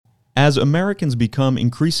As Americans become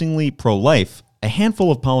increasingly pro-life, a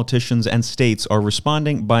handful of politicians and states are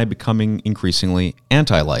responding by becoming increasingly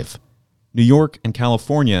anti-life. New York and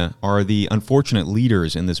California are the unfortunate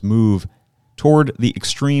leaders in this move toward the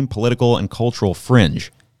extreme political and cultural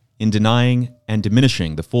fringe in denying and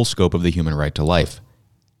diminishing the full scope of the human right to life.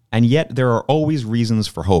 And yet there are always reasons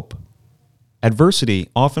for hope. Adversity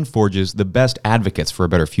often forges the best advocates for a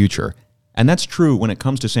better future, and that's true when it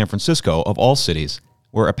comes to San Francisco, of all cities,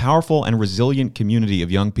 where a powerful and resilient community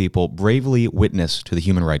of young people bravely witness to the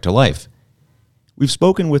human right to life. We've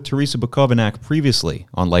spoken with Teresa Bukovac previously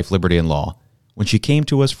on Life, Liberty, and Law when she came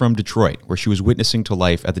to us from Detroit, where she was witnessing to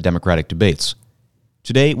life at the Democratic debates.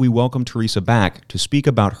 Today, we welcome Teresa back to speak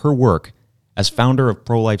about her work as founder of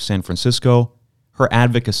Pro-Life San Francisco, her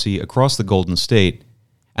advocacy across the Golden State,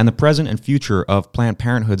 and the present and future of Planned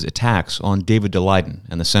Parenthood's attacks on David Daleiden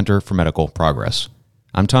and the Center for Medical Progress.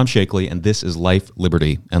 I'm Tom Shakely, and this is Life,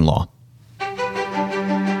 Liberty, and Law.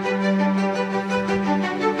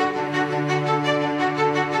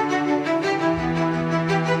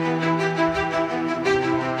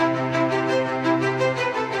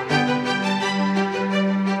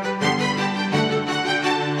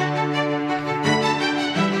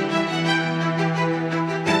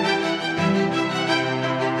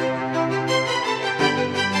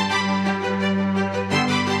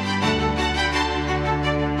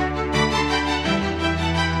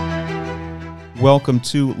 Welcome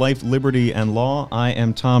to Life, Liberty, and Law. I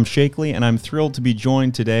am Tom Shakely, and I'm thrilled to be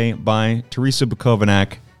joined today by Teresa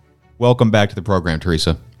Bukovac. Welcome back to the program,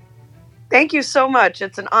 Teresa. Thank you so much.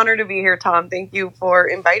 It's an honor to be here, Tom. Thank you for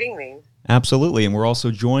inviting me. Absolutely, and we're also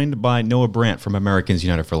joined by Noah Brandt from Americans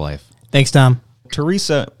United for Life. Thanks, Tom.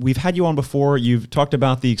 Teresa, we've had you on before. You've talked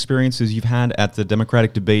about the experiences you've had at the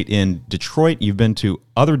Democratic debate in Detroit. You've been to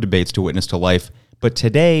other debates to witness to life, but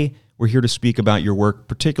today we're here to speak about your work,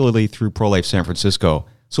 particularly through Pro-Life San Francisco.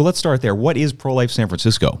 So let's start there. What is Pro-Life San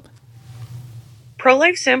Francisco?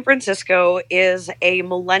 Pro-Life San Francisco is a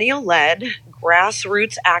millennial-led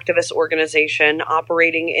grassroots activist organization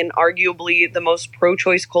operating in arguably the most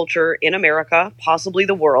pro-choice culture in America, possibly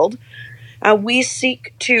the world. We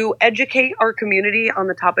seek to educate our community on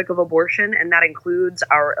the topic of abortion, and that includes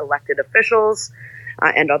our elected officials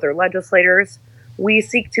and other legislators. We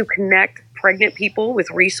seek to connect pregnant people with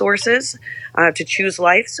resources to choose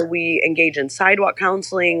life. So we engage in sidewalk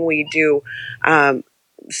counseling. We do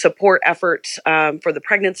support efforts for the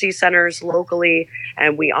pregnancy centers locally,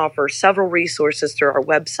 and we offer several resources through our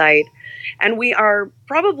website. And we are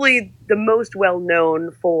probably the most well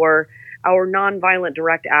known for our nonviolent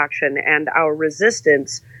direct action and our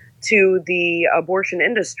resistance to the abortion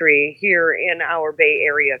industry here in our Bay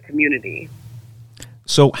Area community.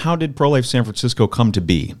 So how did Pro-Life San Francisco come to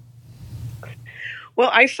be? Well,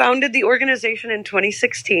 I founded the organization in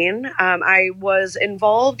 2016. I was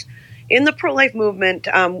involved in the pro-life movement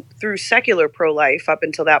through secular pro-life up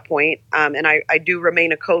until that point, and I do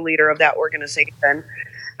remain a co-leader of that organization.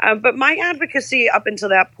 But my advocacy up until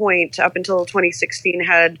that point, up until 2016,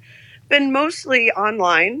 had been mostly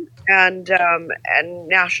online and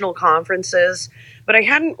national conferences, but I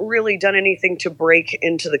hadn't really done anything to break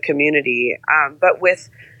into the community. But with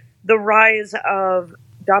the rise of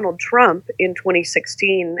Donald Trump in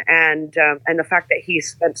 2016 and the fact that he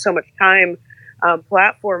spent so much time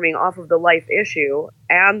platforming off of the life issue,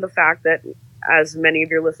 and the fact that, as many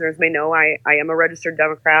of your listeners may know, I am a registered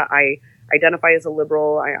Democrat. I identify as a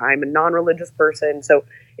liberal. I'm a non-religious person. So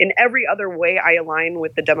in every other way, I align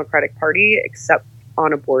with the Democratic Party except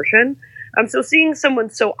on abortion. So seeing someone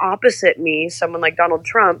so opposite me, someone like Donald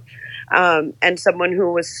Trump, and someone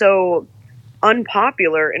who was so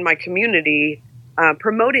unpopular in my community,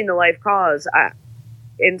 promoting the life cause,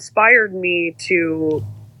 inspired me to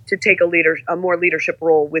take a more leadership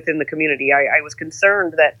role within the community. I was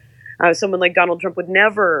concerned that someone like Donald Trump would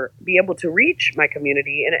never be able to reach my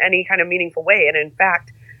community in any kind of meaningful way. And in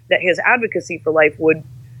fact, that his advocacy for life would,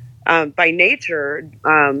 by nature,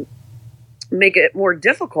 make it more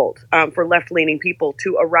difficult for left-leaning people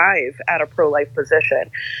to arrive at a pro-life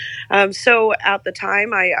position. So at the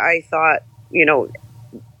time, I thought,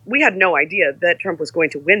 we had no idea that Trump was going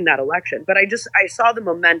to win that election, but I saw the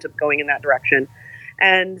momentum going in that direction.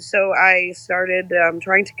 And so I started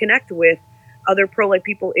trying to connect with other pro-life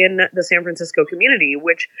people in the San Francisco community,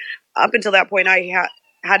 which up until that point, I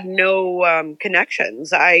had no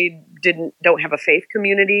connections. I don't have a faith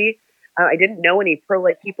community. I didn't know any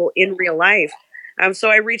pro-life people in real life. So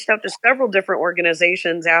I reached out to several different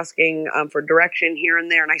organizations asking for direction here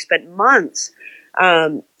and there. And I spent months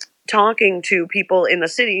talking to people in the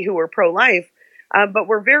city who were pro-life, but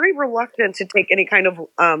were very reluctant to take any kind of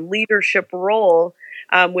leadership role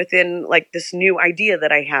within like this new idea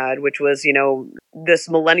that I had, which was, this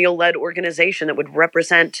millennial-led organization that would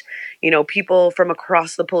represent, people from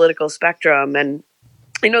across the political spectrum. And,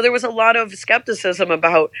 there was a lot of skepticism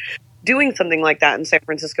about doing something like that in San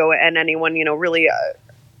Francisco, and anyone, really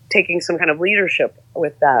taking some kind of leadership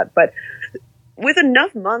with that. But with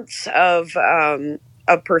enough months of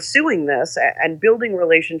pursuing this and building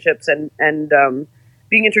relationships and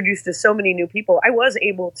being introduced to so many new people, I was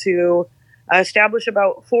able to establish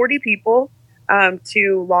about 40 people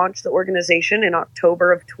to launch the organization in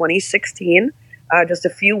October of 2016, just a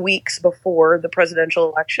few weeks before the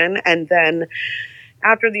presidential election. And then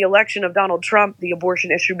after the election of Donald Trump, the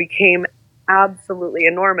abortion issue became absolutely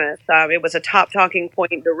enormous. It was a top talking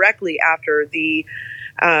point directly after the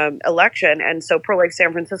election. And so Pro-Life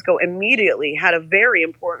San Francisco immediately had a very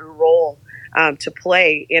important role to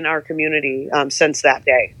play in our community since that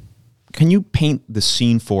day. Can you paint the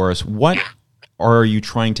scene for us? What are you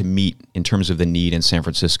trying to meet in terms of the need in San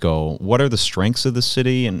Francisco? What are the strengths of the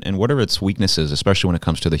city and what are its weaknesses, especially when it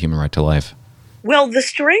comes to the human right to life? Well, the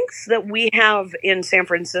strengths that we have in San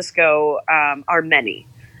Francisco are many.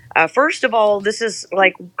 First of all, this is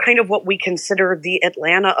like kind of what we consider the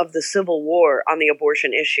Atlanta of the Civil War on the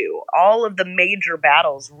abortion issue. All of the major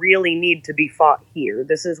battles really need to be fought here.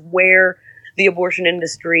 This is where the abortion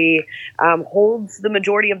industry holds the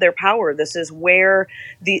majority of their power. This is where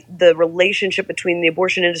the relationship between the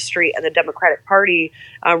abortion industry and the Democratic Party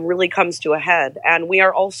really comes to a head. And we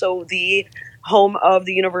are also the home of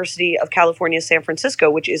the University of California, San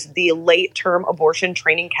Francisco, which is the late-term abortion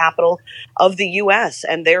training capital of the U.S.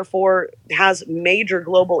 and therefore has major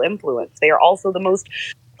global influence. They are also the most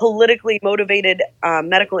politically motivated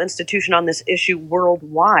medical institution on this issue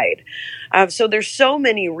worldwide. So there's so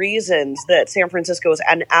many reasons that San Francisco is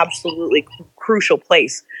an absolutely crucial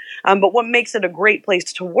place. But what makes it a great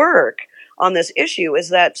place to work on this issue is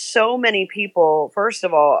that so many people, first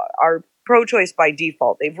of all, are pro-choice by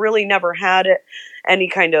default. They've really never had any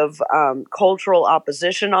kind of cultural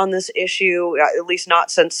opposition on this issue, at least not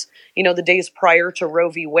since, the days prior to Roe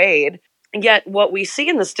v. Wade. Yet what we see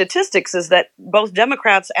in the statistics is that both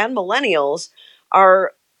Democrats and millennials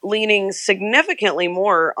are leaning significantly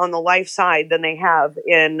more on the life side than they have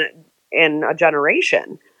in a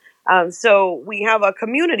generation. So we have a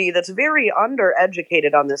community that's very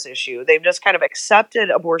undereducated on this issue. They've just kind of accepted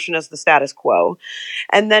abortion as the status quo.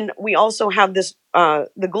 And then we also have this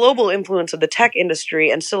the global influence of the tech industry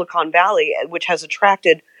and Silicon Valley, which has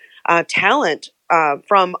attracted talent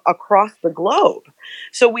from across the globe.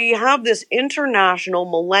 So we have this international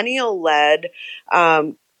millennial-led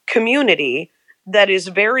community that is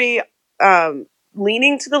very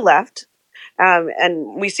leaning to the left.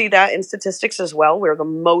 And we see that in statistics as well. We're the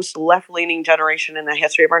most left-leaning generation in the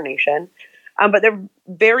history of our nation. But they're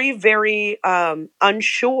very, very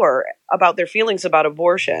unsure about their feelings about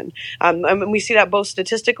abortion. And we see that both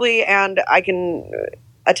statistically and I can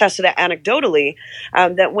attest to that anecdotally,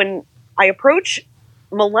 that when I approach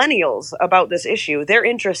millennials about this issue, they're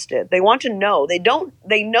interested. They want to know. They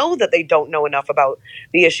know that they don't know enough about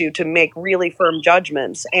the issue to make really firm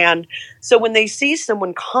judgments. And so when they see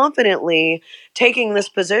someone confidently taking this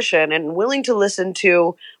position and willing to listen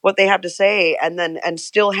to what they have to say and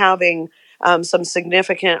still having some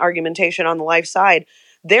significant argumentation on the life side,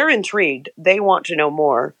 they're intrigued. They want to know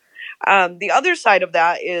more. The other side of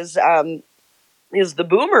that is the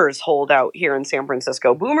boomers holdout here in San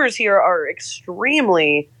Francisco. Boomers here are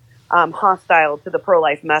extremely hostile to the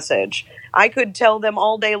pro-life message. I could tell them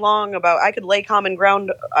all day long I could lay common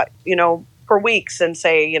ground, for weeks and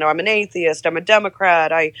say, I'm an atheist, I'm a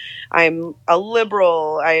Democrat, I'm a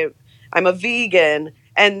liberal, I'm a vegan.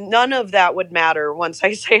 And none of that would matter once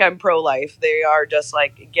I say I'm pro-life. They are just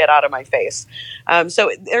like, get out of my face.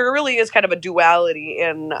 So there really is kind of a duality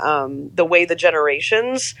in the way the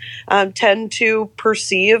generations tend to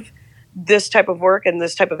perceive this type of work and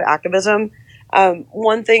this type of activism.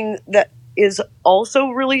 One thing that is also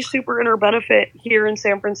really super in our benefit here in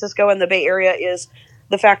San Francisco and the Bay Area is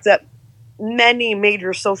the fact that many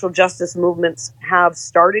major social justice movements have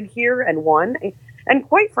started here and won. And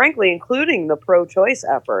quite frankly, including the pro-choice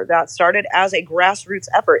effort that started as a grassroots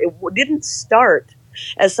effort. It didn't start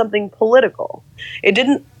as something political. It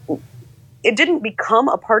didn't become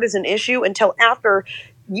a partisan issue until after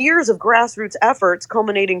years of grassroots efforts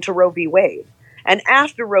culminating to Roe v. Wade. And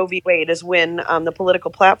after Roe v. Wade is when the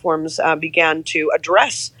political platforms began to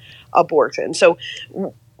address abortion. So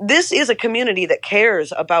this is a community that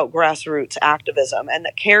cares about grassroots activism and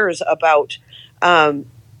that cares about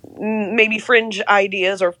maybe fringe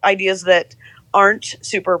ideas or ideas that aren't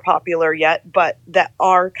super popular yet, but that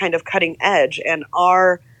are kind of cutting edge and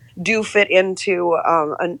are do fit into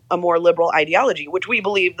a more liberal ideology, which we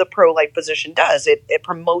believe the pro-life position does. It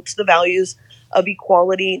promotes the values of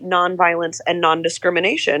equality, nonviolence, and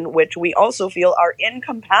non-discrimination, which we also feel are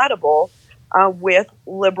incompatible with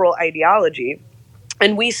liberal ideology.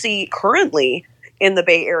 And we see currently in the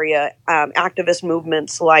Bay Area activist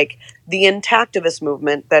movements like the Intactivist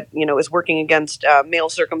movement that is working against male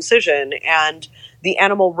circumcision, and the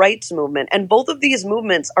animal rights movement. And both of these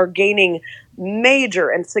movements are gaining major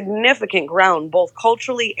and significant ground, both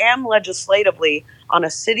culturally and legislatively, on a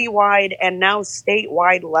citywide and now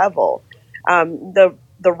statewide level.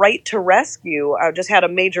 The Right to Rescue just had a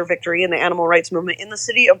major victory in the animal rights movement in the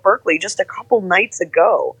city of Berkeley just a couple nights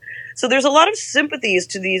ago. So there's a lot of sympathies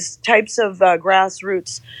to these types of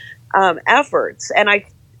grassroots efforts. And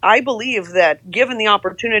I believe that given the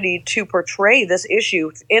opportunity to portray this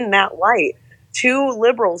issue in that light to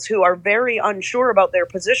liberals who are very unsure about their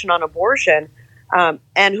position on abortion,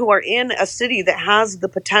 and who are in a city that has the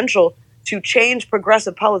potential to change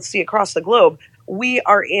progressive policy across the globe, we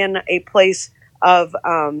are in a place of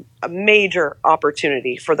a major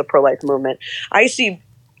opportunity for the pro-life movement. I see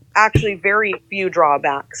actually very few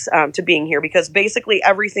drawbacks to being here, because basically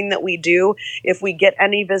everything that we do, if we get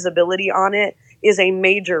any visibility on it, is a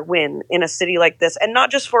major win in a city like this. And not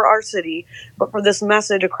just for our city, but for this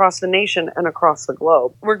message across the nation and across the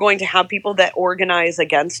globe. We're going to have people that organize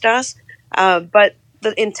against us, but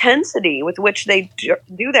the intensity with which they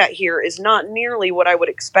do that here is not nearly what I would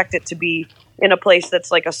expect it to be in a place that's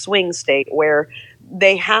like a swing state, where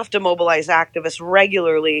they have to mobilize activists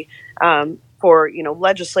regularly for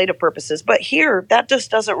legislative purposes. But here, that just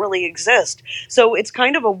doesn't really exist. So it's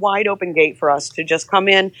kind of a wide open gate for us to just come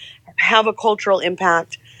in, have a cultural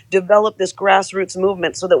impact, develop this grassroots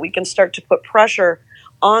movement so that we can start to put pressure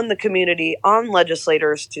on the community, on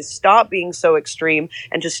legislators, to stop being so extreme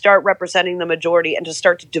and to start representing the majority and to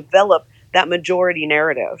start to develop that majority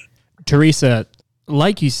narrative. Teresa,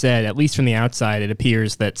 like you said, at least from the outside, it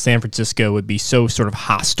appears that San Francisco would be so sort of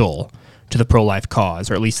hostile to the pro-life cause,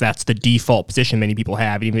 or at least that's the default position many people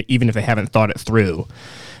have, even if they haven't thought it through,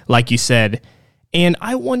 like you said. And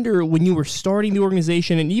I wonder, when you were starting the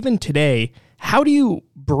organization, and even today, how do you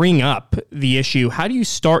bring up the issue? How do you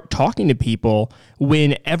start talking to people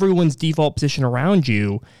when everyone's default position around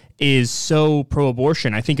you is so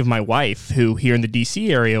pro-abortion? I think of my wife, who here in the D.C.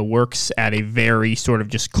 area works at a very sort of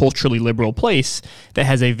just culturally liberal place that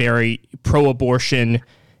has a very pro-abortion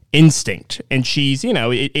instinct. And she's,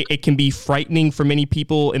 it can be frightening for many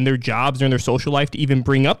people in their jobs or in their social life to even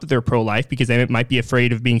bring up that they're pro-life, because they might be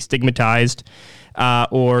afraid of being stigmatized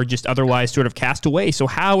or just otherwise sort of cast away. So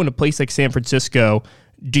how, in a place like San Francisco,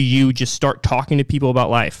 do you just start talking to people about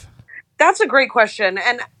life? That's a great question.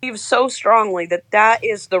 And I believe so strongly that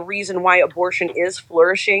is the reason why abortion is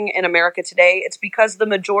flourishing in America today. It's because the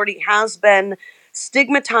majority has been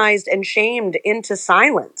stigmatized and shamed into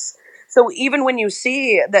silence. So even when you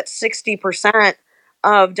see that 60%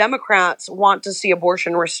 of Democrats want to see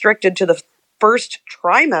abortion restricted to the first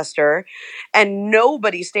trimester, and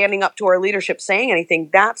nobody standing up to our leadership saying anything,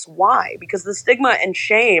 that's why. Because the stigma and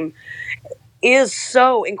shame is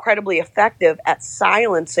so incredibly effective at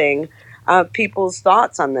silencing people's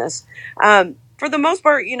thoughts on this. For the most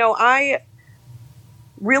part, I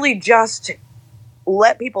really just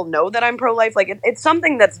let people know that I'm pro-life. Like it's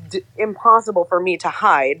something that's impossible for me to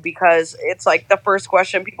hide, because it's like the first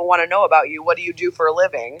question people want to know about you: what do you do for a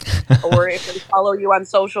living? Or if they follow you on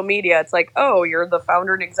social media, it's like, oh, you're the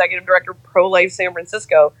founder and executive director of Pro-Life San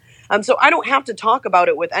Francisco. So I don't have to talk about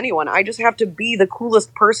it with anyone. I just have to be the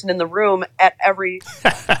coolest person in the room at every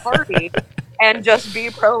party and just be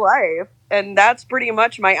pro-life. And that's pretty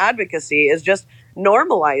much my advocacy, is just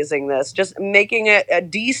normalizing this, just making it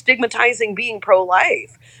destigmatizing being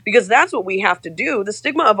pro-life, because that's what we have to do. The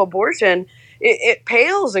stigma of abortion, it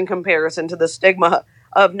pales in comparison to the stigma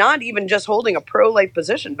of not even just holding a pro-life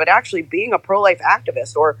position, but actually being a pro-life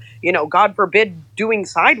activist, or, God forbid, doing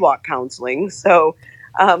sidewalk counseling. So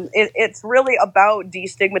it's really about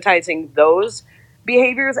destigmatizing those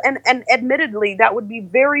behaviors. And admittedly, that would be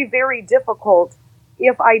very, very difficult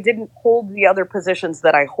if I didn't hold the other positions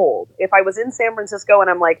that I hold. If I was in San Francisco and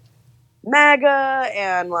I'm like MAGA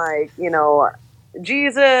and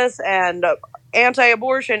Jesus and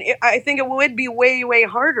anti-abortion, I think it would be way, way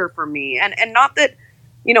harder for me. And not that,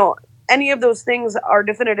 any of those things are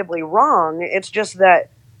definitively wrong. It's just that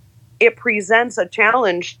it presents a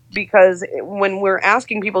challenge, because when we're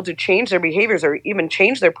asking people to change their behaviors or even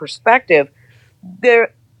change their perspective, the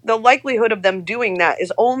likelihood of them doing that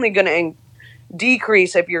is only going to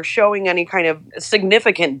decrease if you're showing any kind of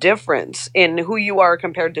significant difference in who you are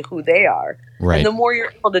compared to who they are. Right. And the more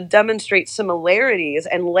you're able to demonstrate similarities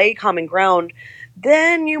and lay common ground,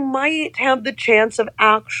 then you might have the chance of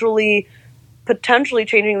actually potentially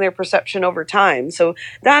changing their perception over time. So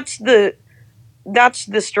that's the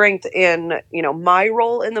strength in, my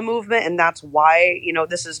role in the movement. And that's why,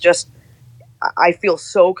 this is just, I feel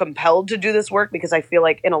so compelled to do this work, because I feel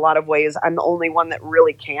like in a lot of ways I'm the only one that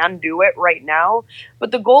really can do it right now.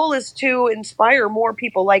 But the goal is to inspire more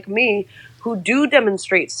people like me who do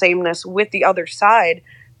demonstrate sameness with the other side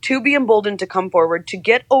to be emboldened to come forward, to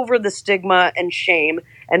get over the stigma and shame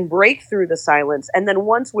and break through the silence. And then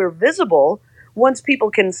once we're visible, once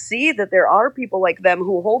people can see that there are people like them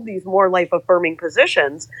who hold these more life-affirming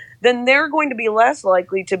positions, then they're going to be less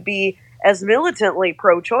likely to be as militantly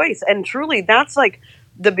pro-choice. And truly, that's like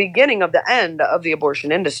the beginning of the end of the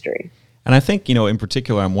abortion industry. And I think, in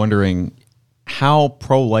particular, I'm wondering how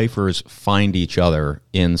pro-lifers find each other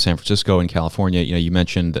in San Francisco and California. You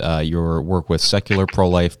mentioned your work with Secular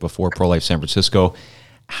Pro-Life before Pro-Life San Francisco.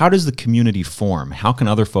 How does the community form? How can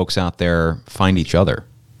other folks out there find each other?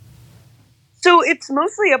 So it's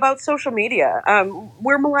mostly about social media.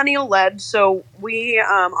 We're millennial led, so we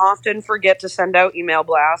often forget to send out email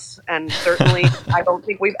blasts. And certainly I don't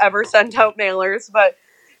think we've ever sent out mailers. But,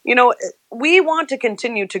 we want to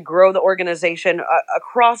continue to grow the organization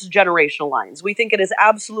across generational lines. We think it is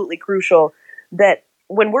absolutely crucial that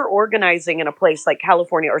when we're organizing in a place like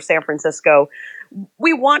California or San Francisco,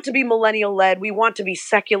 we want to be millennial led. We want to be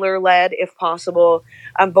secular led if possible.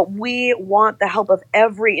 But we want the help of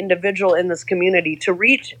every individual in this community to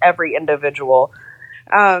reach every individual.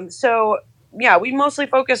 So we mostly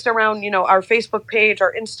focused around, our Facebook page,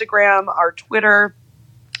 our Instagram, our Twitter,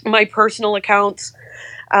 my personal accounts.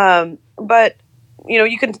 But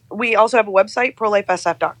we also have a website,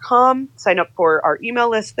 prolifesf.com. Sign up for our email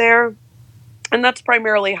list there. And that's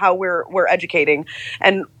primarily how we're educating.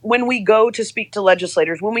 And when we go to speak to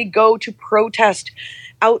legislators, when we go to protest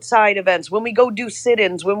outside events, when we go do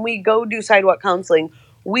sit-ins, when we go do sidewalk counseling,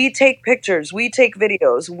 we take pictures, we take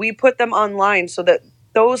videos, we put them online so that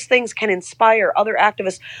those things can inspire other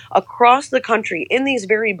activists across the country in these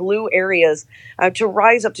very blue areas to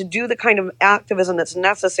rise up, to do the kind of activism that's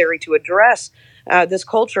necessary to address this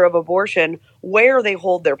culture of abortion where they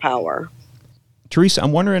hold their power. Teresa,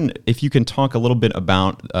 I'm wondering if you can talk a little bit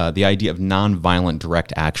about the idea of nonviolent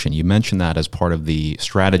direct action. You mentioned that as part of the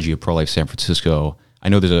strategy of Pro-Life San Francisco. I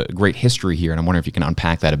know there's a great history here, and I'm wondering if you can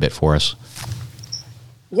unpack that a bit for us.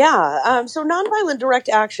 Yeah, so nonviolent direct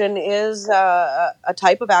action is a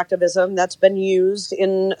type of activism that's been used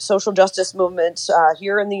in social justice movements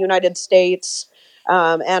here in the United States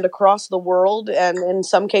and across the world, and in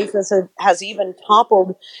some cases it has even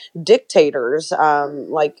toppled dictators,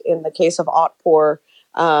 like in the case of Otpor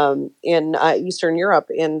in Eastern Europe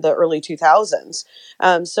in the early 2000s.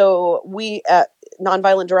 So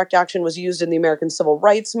nonviolent direct action was used in the American Civil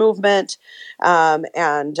Rights Movement,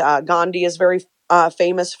 and Gandhi is very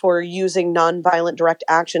famous for using nonviolent direct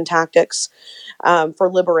action tactics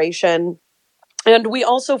for liberation. And we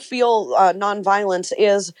also feel nonviolence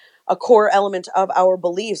is a core element of our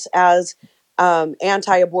beliefs as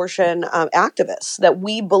anti-abortion activists, that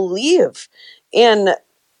we believe in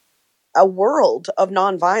a world of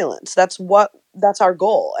nonviolence. That's our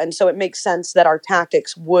goal. And so it makes sense that our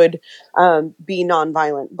tactics would be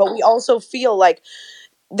nonviolent. But we also feel like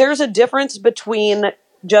there's a difference between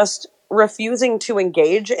just refusing to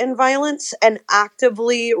engage in violence and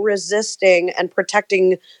actively resisting and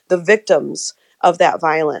protecting the victims of that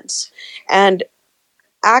violence. And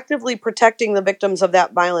actively protecting the victims of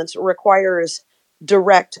that violence requires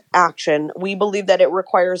direct action. We believe that it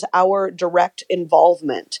requires our direct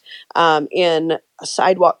involvement in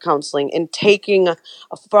sidewalk counseling, in taking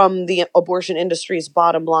from the abortion industry's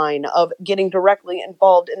bottom line of getting directly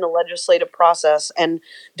involved in the legislative process and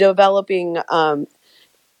developing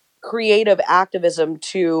creative activism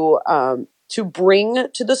to bring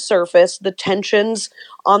to the surface the tensions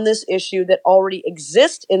on this issue that already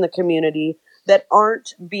exist in the community that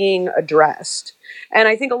aren't being addressed. And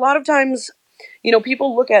I think a lot of times,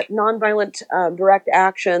 people look at nonviolent direct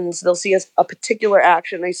actions, they'll see a particular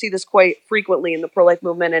action. I see this quite frequently in the pro-life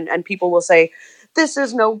movement, and people will say, this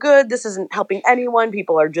is no good, this isn't helping anyone,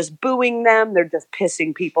 people are just booing them, they're just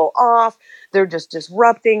pissing people off, they're just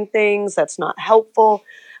disrupting things, that's not helpful.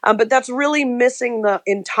 But that's really missing the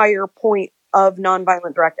entire point of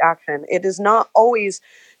nonviolent direct action. It is not always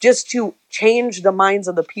just to change the minds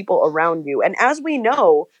of the people around you. And as we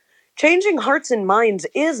know, changing hearts and minds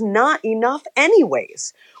is not enough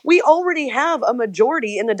anyways. We already have a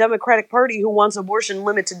majority in the Democratic Party who wants abortion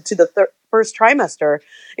limited to the first trimester.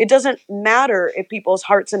 It doesn't matter if people's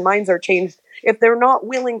hearts and minds are changed if they're not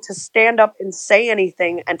willing to stand up and say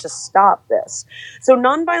anything and to stop this. So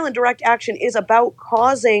nonviolent direct action is about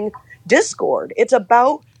causing discord. It's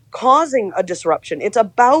about causing a disruption. It's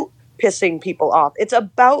about pissing people off. It's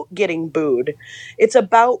about getting booed. It's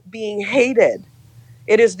about being hated.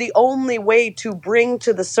 It is the only way to bring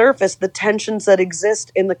to the surface the tensions that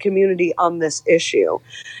exist in the community on this issue.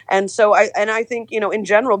 And so I think, in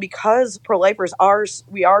general, because pro-lifers are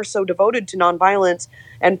so devoted to nonviolence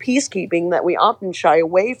and peacekeeping that we often shy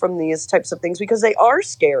away from these types of things because they are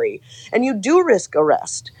scary. And you do risk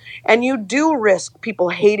arrest. And you do risk people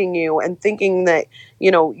hating you and thinking that,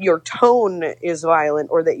 your tone is violent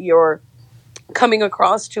or that you're coming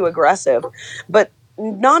across too aggressive. But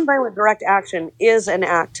nonviolent direct action is an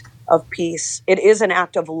act of peace. It is an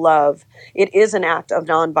act of love. It is an act of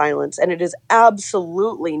nonviolence. And it is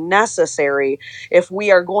absolutely necessary if we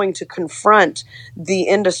are going to confront the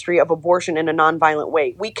industry of abortion in a nonviolent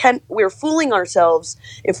way. We're fooling ourselves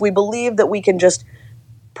if we believe that we can just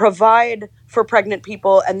provide for pregnant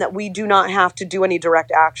people and that we do not have to do any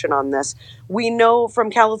direct action on this. We know from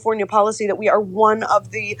California policy that we are one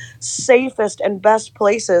of the safest and best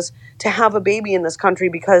places to have a baby in this country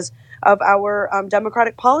because of our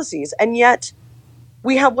democratic policies. And yet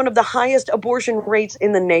we have one of the highest abortion rates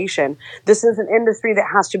in the nation. This is an industry that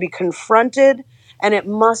has to be confronted, and it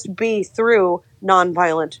must be through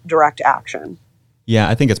nonviolent direct action. Yeah,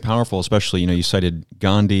 I think it's powerful, especially, you cited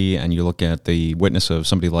Gandhi and you look at the witness of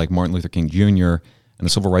somebody like Martin Luther King Jr. and the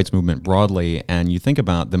civil rights movement broadly, and you think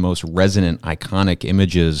about the most resonant, iconic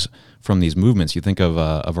images from these movements. You think of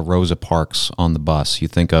a Rosa Parks on the bus. You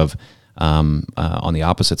think of, on the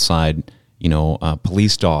opposite side,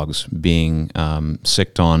 police dogs being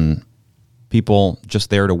sicked on people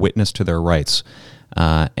just there to witness to their rights.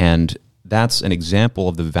 And that's an example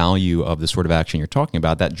of the value of the sort of action you're talking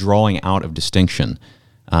about, that drawing out of distinction,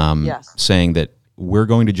 Yes. saying that we're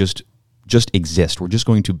going to just exist. We're just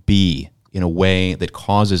going to be in a way that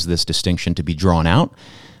causes this distinction to be drawn out,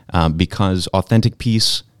 because authentic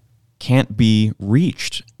peace can't be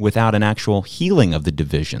reached without an actual healing of the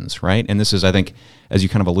divisions, right? And this is, I think, as you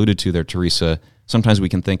kind of alluded to there, Teresa, sometimes we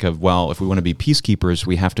can think of, well, if we want to be peacekeepers,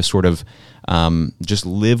 we have to sort of just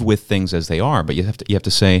live with things as they are. But you have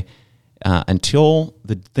to say, until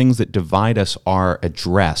the things that divide us are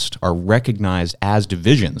addressed, are recognized as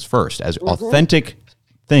divisions first, as authentic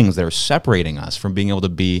things that are separating us from being able to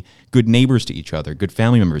be good neighbors to each other, good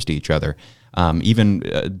family members to each other, even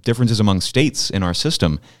differences among states in our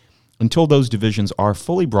system, until those divisions are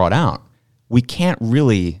fully brought out, we can't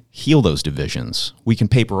really heal those divisions. We can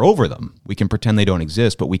paper over them. We can pretend they don't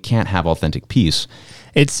exist, but we can't have authentic peace.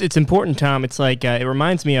 It's important, Tom. It's like, it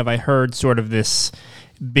reminds me of, I heard sort of this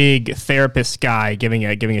big therapist guy giving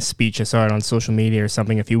a speech. I saw it on social media or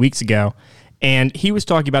something a few weeks ago. And he was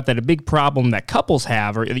talking about that a big problem that couples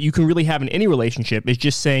have, or that you can really have in any relationship, is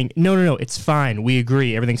just saying, no, it's fine. We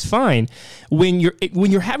agree. Everything's fine. When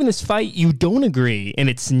you're having this fight, you don't agree, and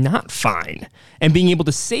it's not fine. And being able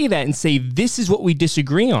to say that and say, this is what we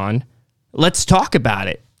disagree on, let's talk about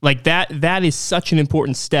it. Like that is such an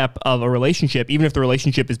important step of a relationship, even if the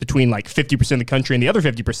relationship is between like 50% of the country and the other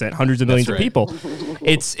 50%, hundreds of millions of people.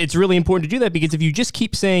 It's really important to do that, because if you just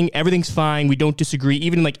keep saying everything's fine, we don't disagree,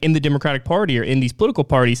 even like in the Democratic Party or in these political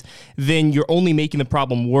parties, then you're only making the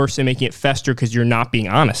problem worse and making it fester because you're not being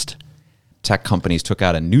honest. Tech companies took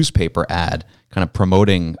out a newspaper ad kind of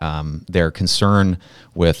promoting their concern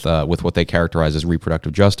with what they characterize as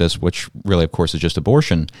reproductive justice, which really, of course, is just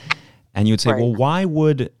abortion. And you would say, well, why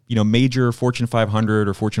would major Fortune 500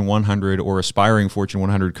 or Fortune 100 or aspiring Fortune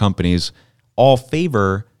 100 companies all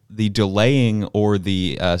favor the delaying or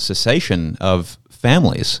the cessation of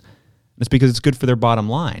families? It's because it's good for their bottom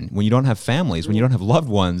line. When you don't have families, when you don't have loved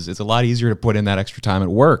ones, it's a lot easier to put in that extra time at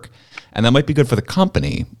work. And that might be good for the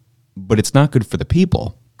company, but it's not good for the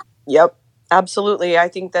people. Yep, absolutely. I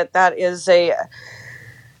think that is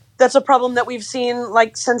that's a problem that we've seen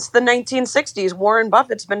like since the 1960s. Warren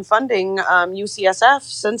Buffett's been funding UCSF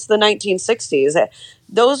since the 1960s.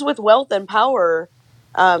 Those with wealth and power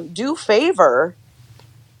do favor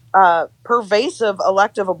pervasive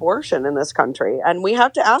elective abortion in this country. And we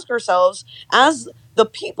have to ask ourselves, as the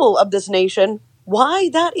people of this nation, why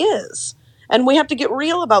that is. And we have to get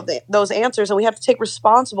real about those answers, and we have to take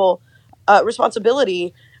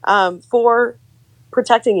responsibility for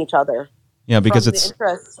protecting each other. Yeah, because from the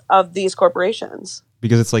interests of these corporations.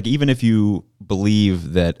 Because it's like, even if you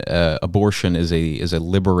believe that abortion is a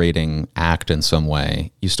liberating act in some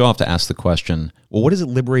way, you still have to ask the question, well, what is it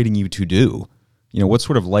liberating you to do? what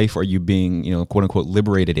sort of life are you being, quote unquote,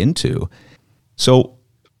 liberated into? So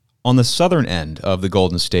on the southern end of the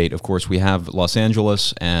Golden State, of course, we have Los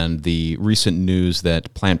Angeles and the recent news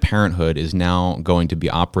that Planned Parenthood is now going to be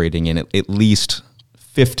operating in at least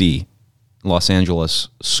 50 Los Angeles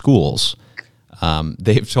schools.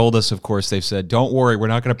 They've told us, of course, they've said, don't worry, we're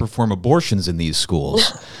not going to perform abortions in these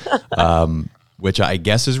schools, which I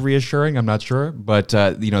guess is reassuring. I'm not sure. But,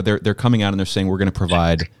 they're coming out and they're saying we're going to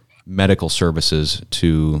provide medical services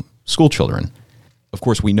to school children. Of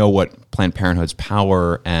course, we know what Planned Parenthood's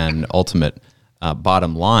power and ultimate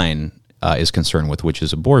bottom line is concerned with, which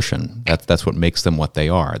is abortion. That's what makes them what they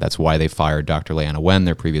are. That's why they fired Dr. Leana Wen,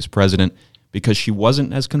 their previous president, because she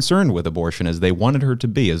wasn't as concerned with abortion as they wanted her to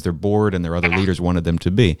be, as their board and their other leaders wanted them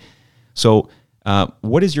to be. So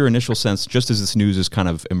what is your initial sense, just as this news is kind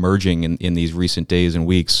of emerging in these recent days and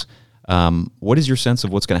weeks, what is your sense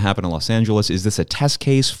of what's going to happen in Los Angeles? Is this a test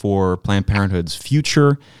case for Planned Parenthood's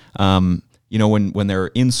future? When they're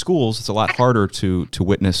in schools, it's a lot harder to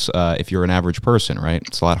witness if you're an average person, right?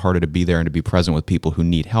 It's a lot harder to be there and to be present with people who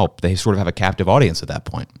need help. They sort of have a captive audience at that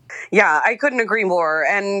point. Yeah, I couldn't agree more.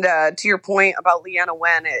 And to your point about Leana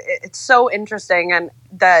Wen, it's so interesting, and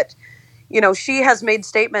that, she has made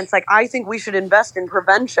statements like, I think we should invest in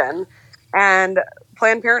prevention. And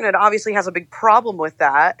Planned Parenthood obviously has a big problem with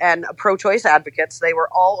that. And pro-choice advocates, they were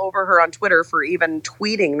all over her on Twitter for even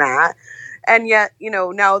tweeting that. And yet,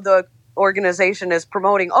 now the organization is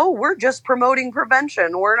promoting, we're just promoting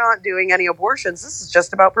prevention. We're not doing any abortions. This is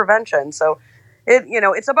just about prevention. So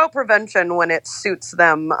it's about prevention when it suits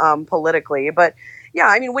them politically. But yeah,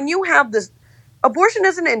 I mean, when you have this, abortion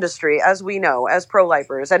is an industry, as we know, as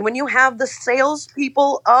pro-lifers. And when you have the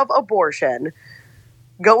salespeople of abortion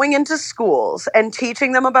going into schools and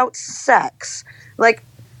teaching them about sex, like,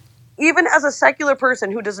 even as a secular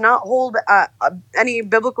person who does not hold any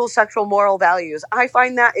biblical sexual moral values, I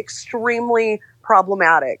find that extremely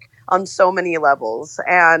problematic on so many levels.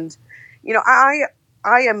 And,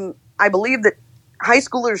 I believe that high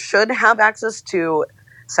schoolers should have access to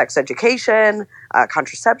sex education,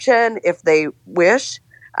 contraception, if they wish.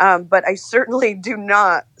 But I certainly do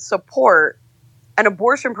not support an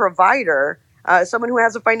abortion provider, someone who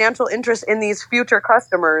has a financial interest in these future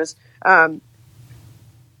customers,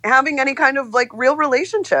 having any kind of real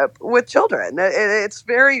relationship with children. It's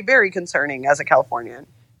very, very concerning as a Californian.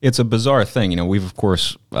 It's a bizarre thing. We've, of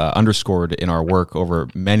course, underscored in our work over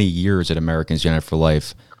many years at Americans United for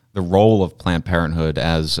Life the role of Planned Parenthood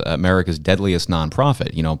as America's deadliest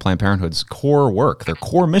nonprofit. Planned Parenthood's core work, their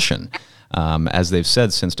core mission, as they've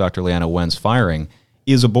said since Dr. Leana Wen's firing,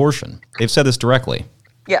 is abortion. They've said this directly.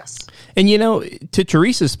 Yes. And, to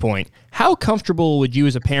Teresa's point, how comfortable would you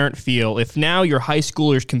as a parent feel if now your high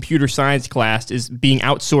schooler's computer science class is being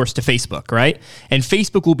outsourced to Facebook, right? And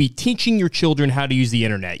Facebook will be teaching your children how to use the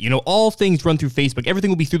internet. All things run through Facebook.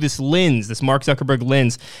 Everything will be through this lens, this Mark Zuckerberg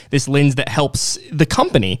lens, this lens that helps the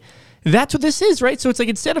company. That's what this is, right? So it's like,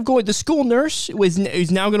 instead of the school nurse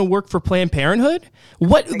is now going to work for Planned Parenthood.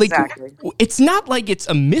 Exactly. It's not like it's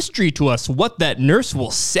a mystery to us what that nurse will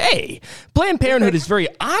say. Planned Parenthood is very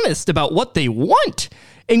honest about what they want,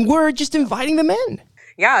 and we're just inviting them in.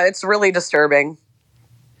 Yeah, it's really disturbing.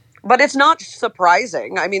 But it's not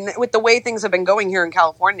surprising. I mean, with the way things have been going here in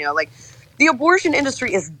California, the abortion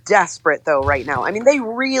industry is desperate, though, right now. I mean, they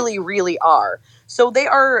really, really are. So they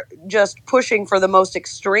are just pushing for the most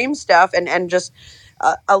extreme stuff and just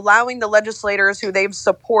allowing the legislators who they've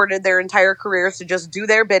supported their entire careers to just do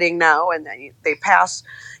their bidding now. And they pass,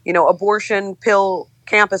 abortion pill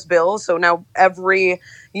campus bills. So now every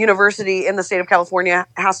university in the state of California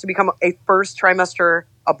has to become a first trimester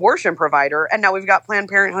abortion provider. And now we've got Planned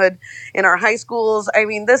Parenthood in our high schools. I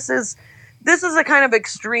mean, this is a kind of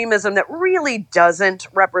extremism that really doesn't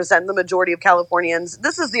represent the majority of Californians.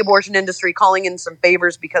 This is the abortion industry calling in some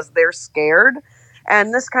favors because they're scared.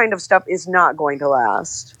 And this kind of stuff is not going to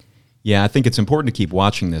last. Yeah, I think it's important to keep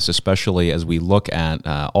watching this, especially as we look at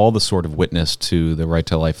all the sort of witness to the right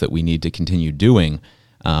to life that we need to continue doing,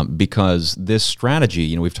 because this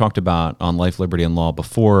strategy, we've talked about on Life, Liberty, and Law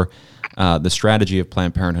before, the strategy of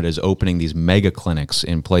Planned Parenthood is opening these mega clinics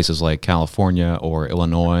in places like California or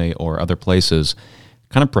Illinois or other places,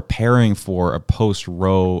 kind of preparing for a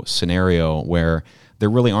post-Roe scenario where there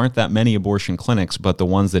really aren't that many abortion clinics, but the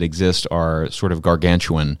ones that exist are sort of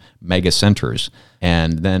gargantuan mega centers.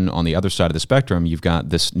 And then on the other side of the spectrum, you've got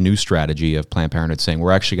this new strategy of Planned Parenthood saying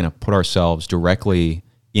we're actually going to put ourselves directly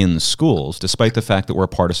in schools, despite the fact that we're a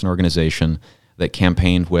partisan organization that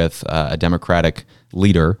campaigned with a Democratic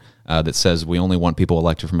leader that says we only want people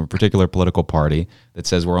elected from a particular political party, that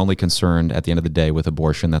says we're only concerned at the end of the day with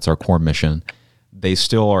abortion. That's our core mission. they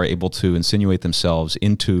still are able to insinuate themselves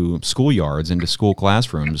into schoolyards, into school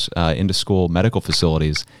classrooms, into school medical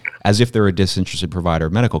facilities, as if they're a disinterested provider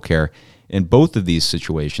of medical care. In both of these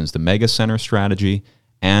situations, the mega center strategy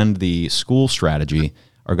and the school strategy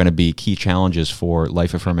are going to be key challenges for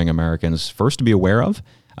life-affirming Americans, first to be aware of,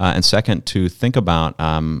 and second to think about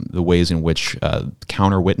the ways in which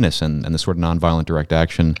counter-witness and the sort of nonviolent direct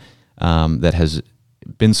action that has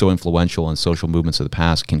been so influential in social movements of the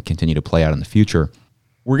past can continue to play out in the future.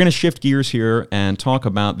 We're going to shift gears here and talk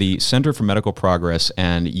about the Center for Medical Progress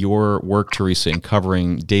and your work, Teresa, in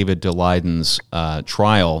covering David Daleiden's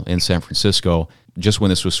trial in San Francisco. Just when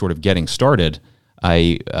this was sort of getting started,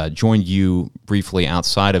 I joined you briefly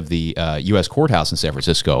outside of the U.S. courthouse in San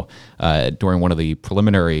Francisco during one of the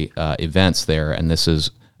preliminary events there, and this is,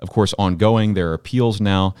 of course, ongoing. There are appeals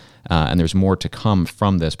now, and there's more to come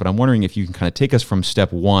from this. But I'm wondering if you can kind of take us from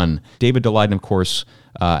step one. David Daleiden, of course,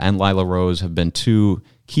 and Lila Rose have been two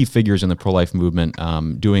key figures in the pro-life movement,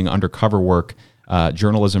 doing undercover work,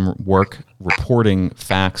 journalism work, reporting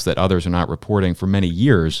facts that others are not reporting for many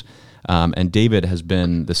years. And David has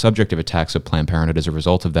been the subject of attacks at Planned Parenthood as a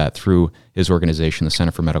result of that through his organization, the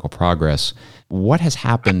Center for Medical Progress. What has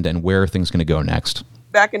happened and where are things going to go next?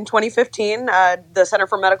 Back in 2015, the Center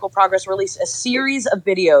for Medical Progress released a series of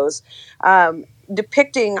videos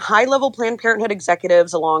depicting high-level Planned Parenthood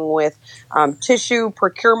executives along with tissue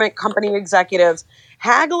procurement company executives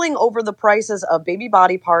haggling over the prices of baby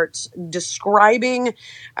body parts, describing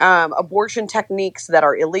abortion techniques that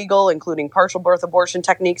are illegal, including partial birth abortion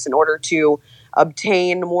techniques, in order to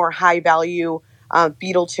obtain more high-value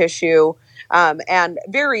fetal tissue, and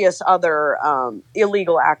various other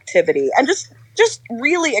illegal activity. And just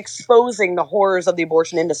really exposing the horrors of the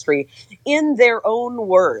abortion industry in their own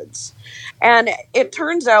words. And it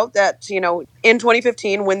turns out that, in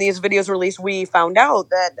 2015, when these videos released, we found out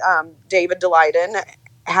that David Daleiden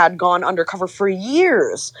had gone undercover for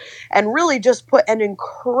years and really just put an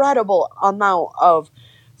incredible amount of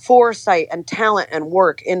foresight and talent and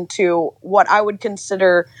work into what I would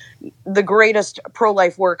consider the greatest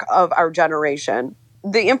pro-life work of our generation.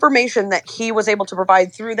 The information that he was able to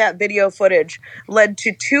provide through that video footage led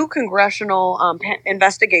to two congressional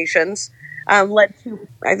investigations, led to,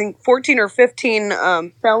 I think, 14 or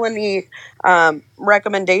 15 felony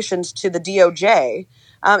recommendations to the DOJ.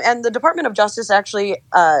 And the Department of Justice actually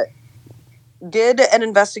did an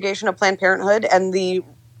investigation of Planned Parenthood, and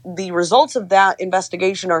the results of that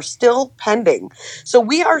investigation are still pending. So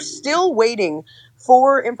we are still waiting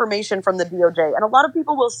for information from the DOJ. And a lot of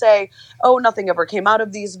people will say, oh, nothing ever came out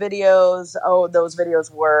of these videos. Oh, those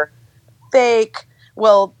videos were fake.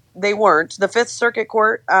 Well, they weren't. The Fifth Circuit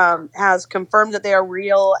Court has confirmed that they are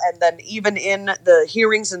real. And then even in the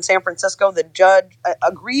hearings in San Francisco, the judge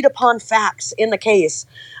agreed upon facts in the case,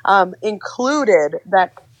 included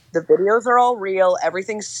that the videos are all real.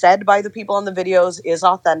 Everything said by the people on the videos is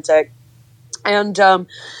authentic. And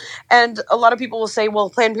a lot of people will say,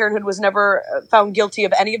 well, Planned Parenthood was never found guilty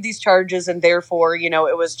of any of these charges, and therefore,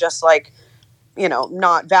 it was just like,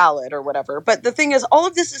 not valid or whatever. But the thing is, all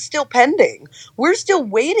of this is still pending. We're still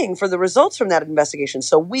waiting for the results from that investigation,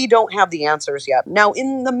 so we don't have the answers yet. Now,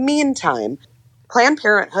 in the meantime, Planned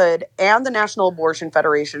Parenthood and the National Abortion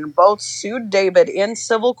Federation both sued David in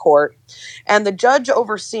civil court, and the judge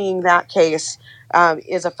overseeing that case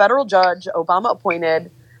is a federal judge,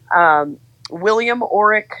 Obama-appointed, William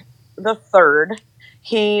Orrick III.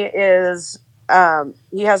 He has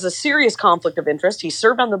a serious conflict of interest. He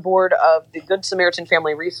served on the board of the Good Samaritan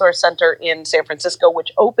Family Resource Center in San Francisco,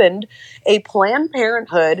 which opened a Planned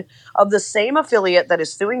Parenthood of the same affiliate that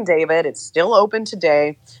is suing David. It's still open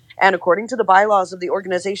today. And according to the bylaws of the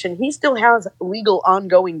organization, he still has legal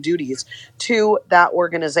ongoing duties to that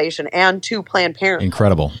organization and to Planned Parenthood.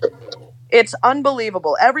 Incredible. It's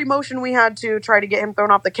unbelievable. Every motion we had to try to get him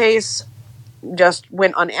thrown off the case just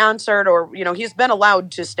went unanswered, or, he's been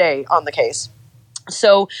allowed to stay on the case.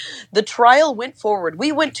 So the trial went forward.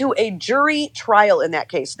 We went to a jury trial in that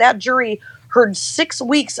case. That jury heard 6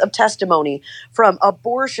 weeks of testimony from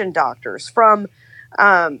abortion doctors, from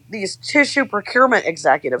these tissue procurement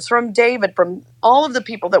executives, from David, from all of the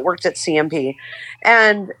people that worked at CMP.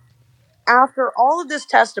 And after all of this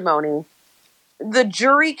testimony, the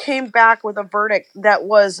jury came back with a verdict that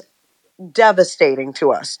was devastating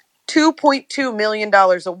to us. $2.2 million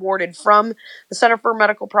awarded from the Center for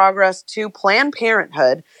Medical Progress to Planned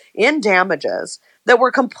Parenthood in damages that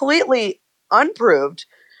were completely unproved.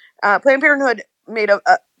 Planned Parenthood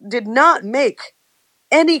did not make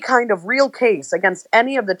any kind of real case against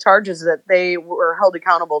any of the charges that they were held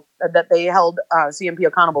CMP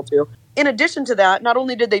accountable to. In addition to that, not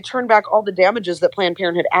only did they turn back all the damages that Planned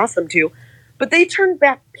Parenthood asked them to, but they turned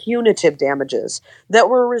back punitive damages that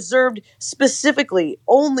were reserved specifically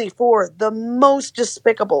only for the most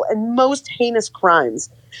despicable and most heinous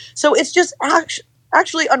crimes. So it's just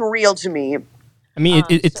actually unreal to me. I mean,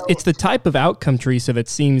 it's the type of outcome, Teresa, that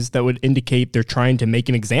seems that would indicate they're trying to make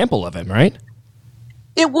an example of him, right?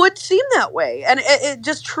 It would seem that way. And it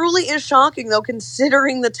just truly is shocking, though,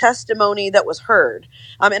 considering the testimony that was heard.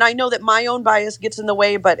 And I know that my own bias gets in the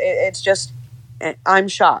way, but it's just, I'm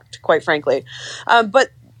shocked, quite frankly. But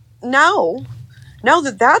now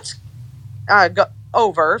that that's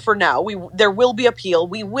over for now, there will be appeal.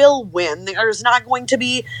 We will win. There's not going to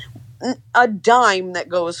be a dime that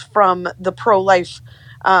goes from the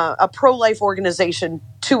a pro-life organization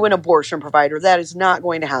to an abortion provider. That is not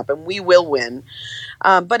going to happen. We will win.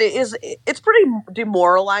 But it's pretty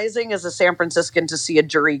demoralizing as a San Franciscan to see a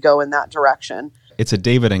jury go in that direction. It's a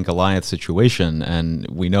David and Goliath situation, and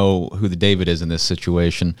we know who the David is in this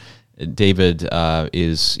situation. David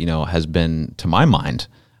has been, to my mind,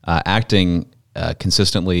 acting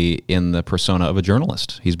consistently in the persona of a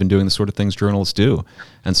journalist. He's been doing the sort of things journalists do.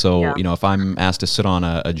 And so, if I'm asked to sit on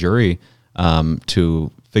a jury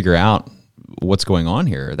to figure out what's going on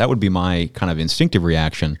here, that would be my kind of instinctive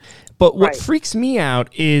reaction. But what freaks me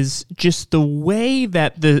out is just the way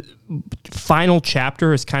that the final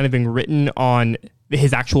chapter has kind of been written on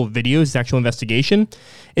his actual videos, his actual investigation,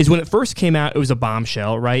 is when it first came out, it was a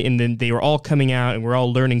bombshell, right? And then they were all coming out and we're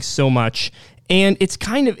all learning so much. And it's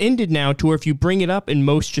kind of ended now to where if you bring it up in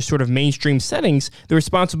most just sort of mainstream settings, the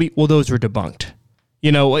response will be, well, those were debunked.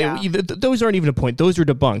 Those aren't even a point. Those are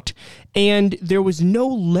debunked. And there was no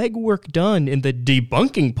legwork done in the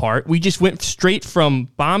debunking part. We just went straight from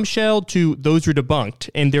bombshell to those are debunked.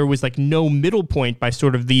 And there was like no middle point by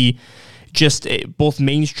sort of the just both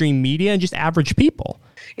mainstream media and just average people.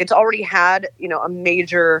 It's already had, a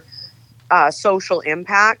major social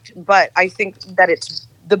impact, but I think that it's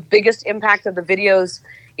the biggest impact of the videos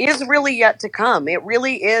is really yet to come. It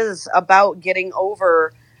really is about getting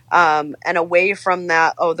over and away from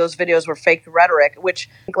that, those videos were fake rhetoric, which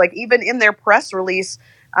like even in their press release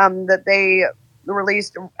that they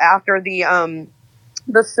released after the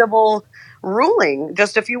civil ruling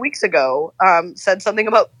just a few weeks ago said something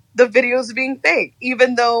about the videos being fake,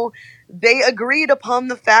 even though they agreed upon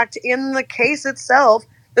the fact in the case itself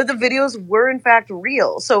that the videos were in fact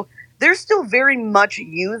real. So they're still very much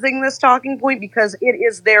using this talking point because it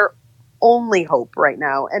is their only hope right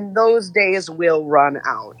now, and those days will run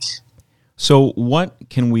out. So what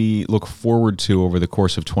can we look forward to over the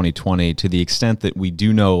course of 2020 to the extent that we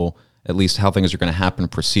do know at least how things are going to happen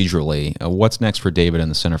procedurally? What's next for David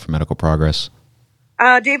and the Center for Medical Progress?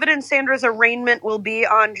 David and Sandra's arraignment will be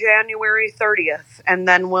on January 30th, and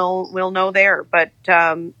then we'll know there. But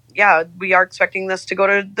we are expecting this to go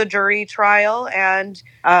to the jury trial, and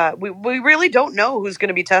we really don't know who's going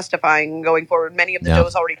to be testifying going forward. Many of the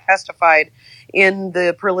does already testified in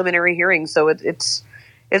the preliminary hearing, so it's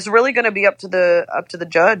really going to be up to the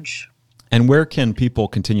judge. And where can people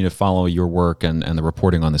continue to follow your work and the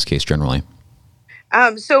reporting on this case generally?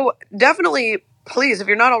 So definitely, please, if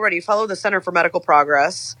you're not already, follow the Center for Medical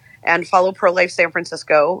Progress and follow Pro-Life San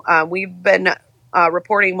Francisco. We've been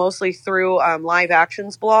reporting mostly through Live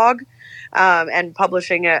Action's blog and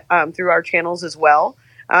publishing it through our channels as well.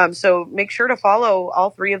 So make sure to follow all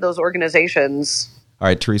three of those organizations. All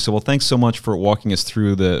right, Teresa. Well, thanks so much for walking us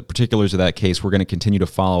through the particulars of that case. We're going to continue to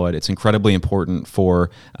follow it. It's incredibly important for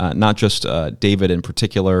not just David in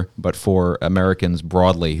particular, but for Americans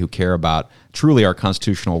broadly who care about truly our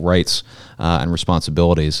constitutional rights and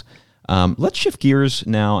responsibilities. Let's shift gears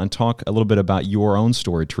now and talk a little bit about your own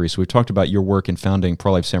story, Teresa. We've talked about your work in founding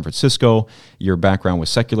Pro-Life San Francisco, your background with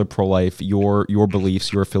secular pro-life, your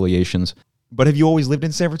beliefs, your affiliations. But have you always lived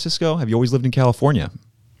in San Francisco? Have you always lived in California?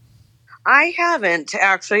 I haven't,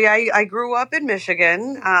 actually. I grew up in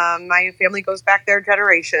Michigan. My family goes back there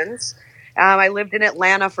generations. I lived in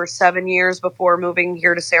Atlanta for 7 years before moving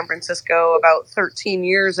here to San Francisco about 13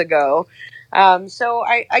 years ago. So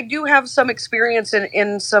I do have some experience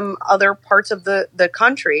in some other parts of the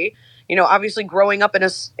country. Obviously growing up in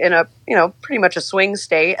a pretty much a swing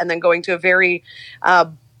state, and then going to a very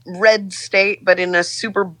red state, but in a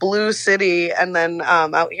super blue city, and then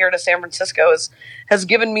out here to San Francisco has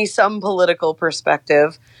given me some political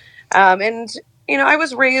perspective. And I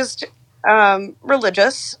was raised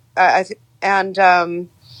religious, and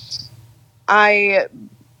I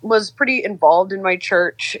was pretty involved in my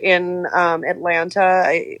church in Atlanta.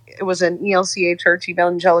 It was an ELCA church,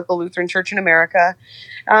 Evangelical Lutheran Church in America,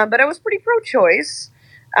 but I was pretty pro-choice.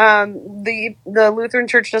 The Lutheran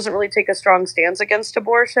Church doesn't really take a strong stance against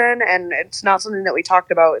abortion, and it's not something that we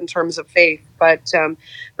talked about in terms of faith. But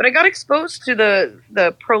I got exposed to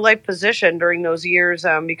the pro-life position during those years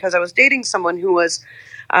because I was dating someone who was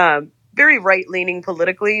very right-leaning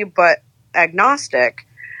politically, but agnostic.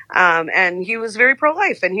 And he was very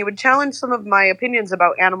pro-life, and he would challenge some of my opinions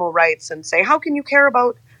about animal rights and say, how can you care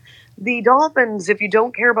about the dolphins if you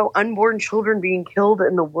don't care about unborn children being killed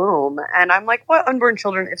in the womb? And I'm like, what unborn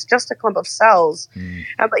children? It's just a clump of cells.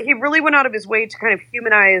 But he really went out of his way to kind of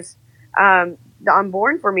humanize the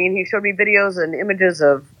unborn for me. And he showed me videos and images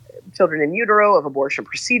of children in utero, of abortion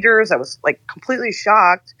procedures. I was like completely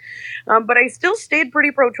shocked. But I still stayed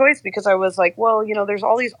pretty pro-choice because I was like, well, there's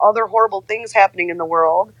all these other horrible things happening in the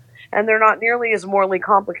world, and they're not nearly as morally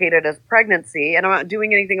complicated as pregnancy. And I'm not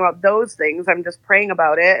doing anything about those things. I'm just praying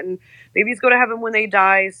about it. And babies go to heaven when they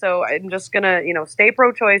die. So I'm just going to, stay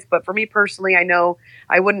pro-choice. But for me personally, I know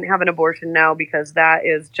I wouldn't have an abortion now because that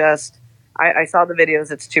is just, I saw the videos.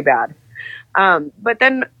 It's too bad. But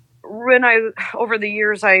then when over the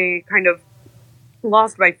years, I kind of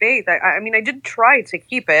lost my faith. I mean, I did try to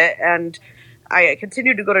keep it, and I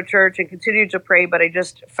continued to go to church and continued to pray, but I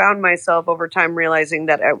just found myself over time realizing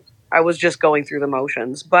that I was just going through the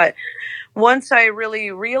motions. But once I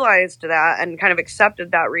really realized that and kind of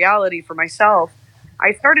accepted that reality for myself,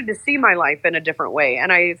 I started to see my life in a different way.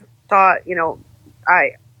 And I thought,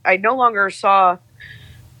 I no longer thought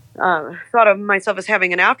of myself as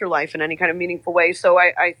having an afterlife in any kind of meaningful way. So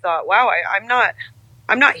I thought, wow,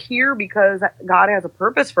 I'm not here because God has a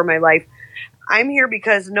purpose for my life. I'm here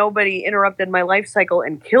because nobody interrupted my life cycle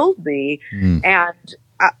and killed me. And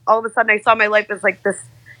all of a sudden I saw my life as like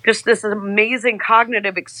this amazing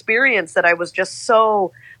cognitive experience that I was just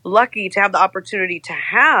so lucky to have the opportunity to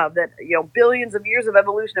have, that, billions of years of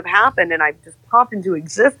evolution have happened and I just popped into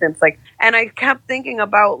existence. And I kept thinking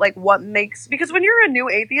about what makes, because when you're a new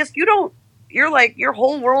atheist, you're like, your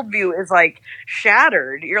whole worldview is like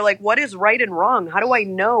shattered. You're like, what is right and wrong? How do I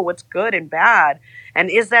know what's good and bad? And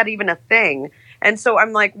is that even a thing? And so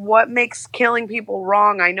I'm like, what makes killing people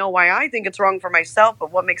wrong? I know why I think it's wrong for myself,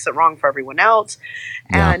 but what makes it wrong for everyone else?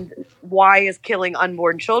 Yeah. And why is killing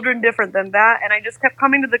unborn children different than that? And I just kept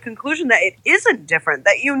coming to the conclusion that it isn't different,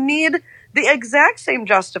 that you need the exact same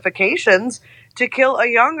justifications to kill a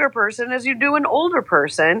younger person as you do an older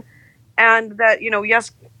person. And that,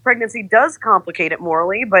 yes, pregnancy does complicate it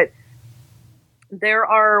morally, but there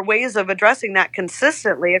are ways of addressing that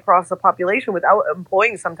consistently across the population without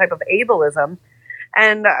employing some type of ableism.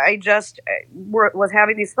 And I just was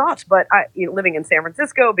having these thoughts, but living in San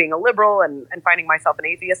Francisco, being a liberal and finding myself an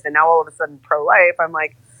atheist, and now all of a sudden pro-life, I'm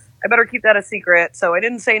like, I better keep that a secret. So I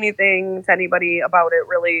didn't say anything to anybody about it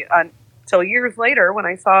really until years later when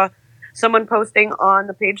I saw someone posting on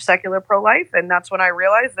the page Secular Pro-Life, and that's when I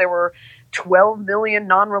realized there were 12 million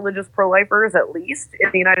non-religious pro-lifers at least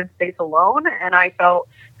in the United States alone. And I felt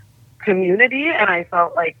community, and I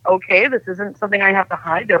felt like, okay, this isn't something I have to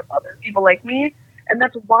hide. There are other people like me. And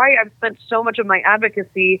that's why I've spent so much of my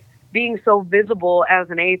advocacy being so visible as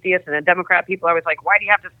an atheist and a Democrat. People are always like, why do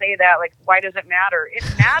you have to say that? Like, why does it matter? It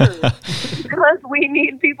matters because we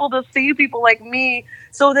need people to see people like me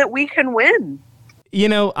so that we can win.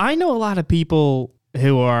 I know a lot of people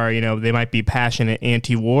who are, they might be passionate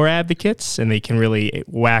anti-war advocates, and they can really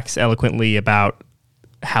wax eloquently about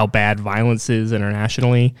how bad violence is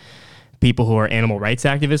internationally. People who are animal rights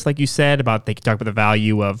activists, like you said, they can talk about the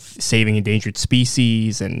value of saving endangered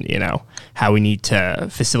species and, how we need to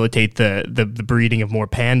facilitate the breeding of more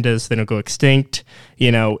pandas that don't go extinct.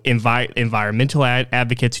 Environmental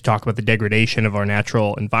advocates who talk about the degradation of our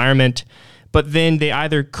natural environment. But then they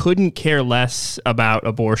either couldn't care less about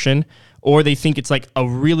abortion, or they think it's like a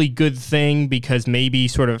really good thing because maybe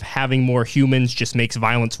sort of having more humans just makes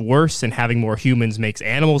violence worse, and having more humans makes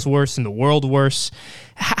animals worse and the world worse.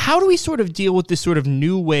 How do we sort of deal with this sort of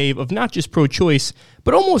new wave of not just pro-choice,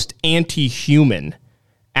 but almost anti-human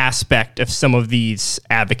aspect of some of these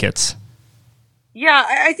advocates? Yeah,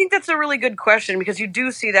 I think that's a really good question, because you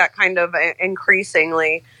do see that kind of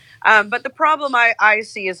increasingly. But the problem I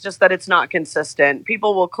see is just that it's not consistent.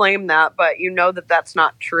 People will claim that, but that that's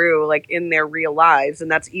not true, like in their real lives.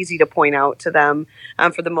 And that's easy to point out to them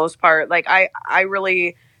for the most part. Like, I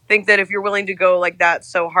really think that if you're willing to go like that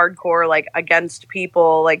so hardcore, like against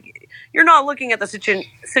people, like you're not looking at the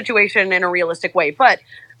situation in a realistic way. But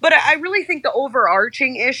I really think the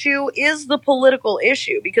overarching issue is the political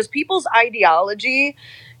issue, because people's ideology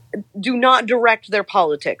do not direct their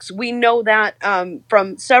politics. We know that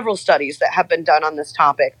from several studies that have been done on this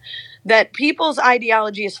topic, that people's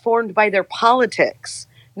ideology is formed by their politics,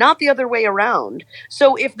 not the other way around.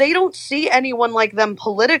 So if they don't see anyone like them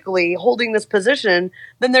politically holding this position,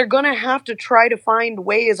 then they're going to have to try to find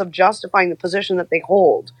ways of justifying the position that they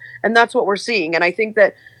hold. And that's what we're seeing. And I think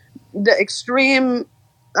that the extreme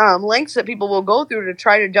lengths that people will go through to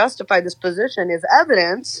try to justify this position is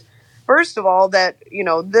evidence, first of all, that,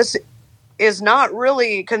 this is not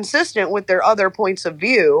really consistent with their other points of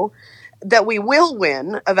view, that we will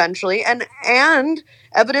win eventually, and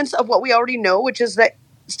evidence of what we already know, which is that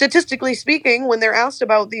statistically speaking, when they're asked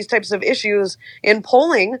about these types of issues in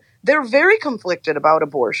polling, they're very conflicted about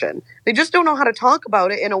abortion. They just don't know how to talk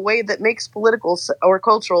about it in a way that makes political or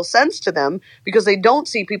cultural sense to them, because they don't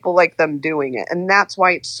see people like them doing it. And that's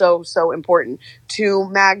why it's so, so important to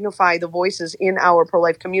magnify the voices in our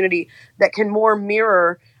pro-life community that can more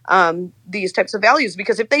mirror these types of values.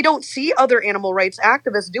 Because if they don't see other animal rights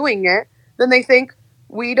activists doing it, then they think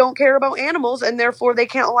we don't care about animals and therefore they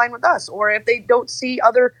can't align with us. Or if they don't see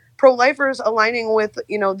other pro-lifers aligning with,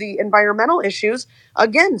 the environmental issues,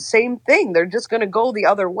 again, same thing. They're just going to go the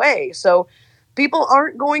other way. So people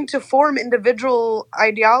aren't going to form individual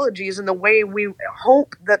ideologies in the way we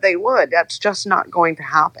hope that they would. That's just not going to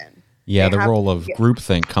happen. Yeah, the role of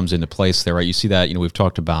groupthink comes into place there, right? You see that, we've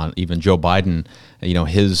talked about even Joe Biden,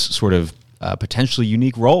 his sort of potentially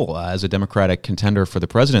unique role as a Democratic contender for the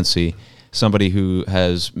presidency, somebody who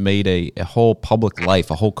has made a whole public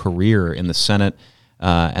life, a whole career in the Senate,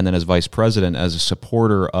 and then as vice president, as a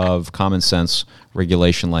supporter of common sense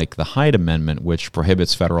regulation like the Hyde Amendment, which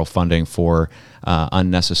prohibits federal funding for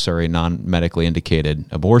unnecessary, non-medically indicated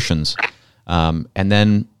abortions. And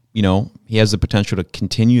then, he has the potential to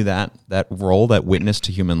continue that role, that witness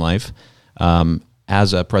to human life,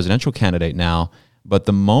 as a presidential candidate now. But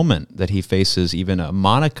the moment that he faces even a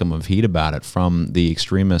modicum of heat about it from the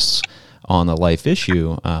extremists on the life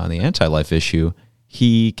issue, the anti-life issue,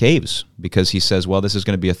 he caves, because he says, well, this is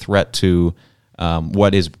going to be a threat to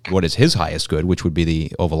what is his highest good, which would be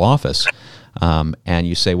the Oval Office. And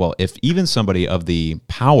you say, well, if even somebody of the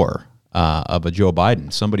power of a Joe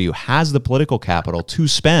Biden, somebody who has the political capital to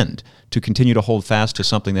spend to continue to hold fast to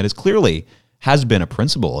something that is clearly has been a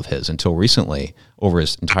principle of his until recently over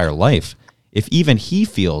his entire life, if even he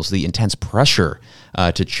feels the intense pressure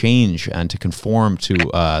to change and to conform to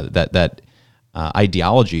that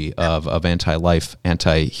ideology of anti-life,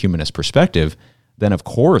 anti-humanist perspective, then of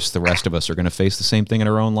course the rest of us are going to face the same thing in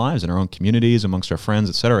our own lives, in our own communities, amongst our friends,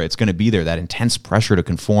 et cetera. It's going to be there, that intense pressure to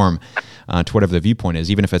conform to whatever the viewpoint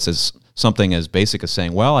is, even if it's something as basic as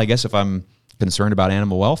saying, well, I guess if I'm concerned about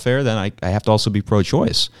animal welfare, then I have to also be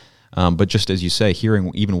pro-choice. But just as you say,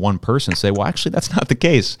 hearing even one person say, well, actually, that's not the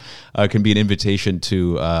case, can be an invitation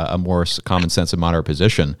to a more common sense and moderate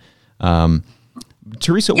position.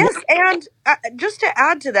 Teresa? Yes, and just to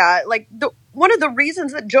add to that, one of the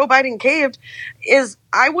reasons that Joe Biden caved is,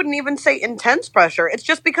 I wouldn't even say intense pressure. It's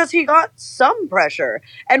just because he got some pressure.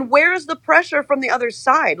 And where is the pressure from the other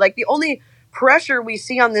side? The only pressure we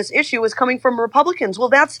see on this issue is coming from Republicans. Well,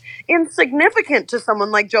 that's insignificant to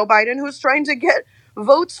someone like Joe Biden, who's trying to get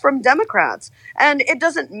votes from Democrats. And it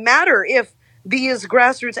doesn't matter if these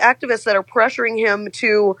grassroots activists that are pressuring him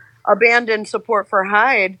to abandon support for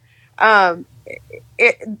Hyde,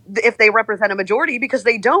 if they represent a majority, because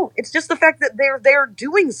they don't. It's just the fact that they're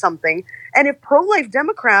doing something. And if pro-life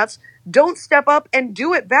Democrats don't step up and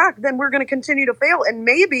do it back, then we're going to continue to fail. And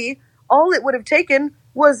maybe all it would have taken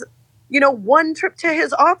was, one trip to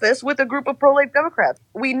his office with a group of pro-life Democrats.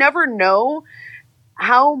 We never know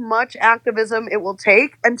how much activism it will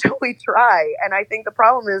take until we try. And I think the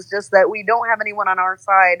problem is just that we don't have anyone on our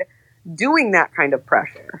side doing that kind of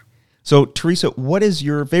pressure. So, Teresa, what is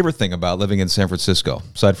your favorite thing about living in San Francisco,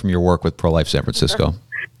 aside from your work with Pro-Life San Francisco?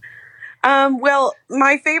 Well,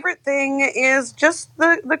 my favorite thing is just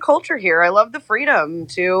the culture here. I love the freedom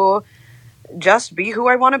to just be who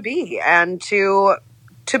I want to be, and to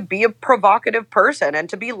be a provocative person, and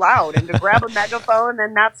to be loud, and to grab a megaphone,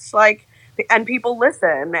 and and people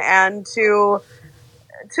listen, and to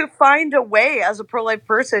find a way as a pro-life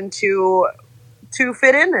person to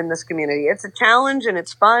fit in this community. It's a challenge and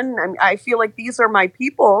it's fun. And I feel like these are my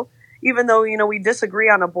people, even though, we disagree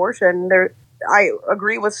on abortion. I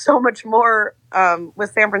agree with so much more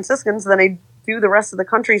with San Franciscans than I do the rest of the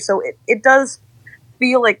country. So it does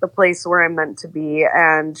feel like the place where I'm meant to be.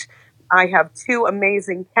 And I have two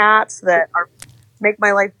amazing cats that make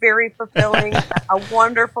my life very fulfilling, a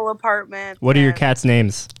wonderful apartment. What are your cats'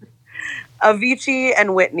 names? Avicii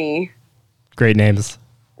and Whitney. Great names.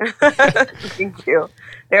 Thank you.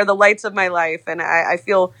 They're the lights of my life. And I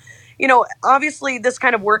feel, obviously this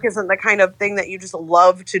kind of work isn't the kind of thing that you just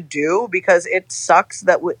love to do, because it sucks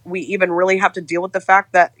that we even really have to deal with the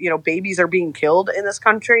fact that, babies are being killed in this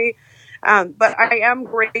country. But I am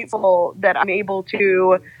grateful that I'm able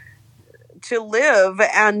to live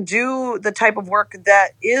and do the type of work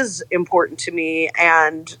that is important to me.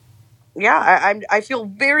 And yeah, I feel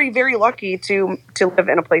very, very lucky to live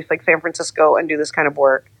in a place like San Francisco and do this kind of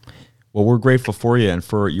work. Well, we're grateful for you and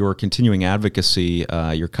for your continuing advocacy,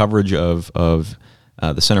 your coverage of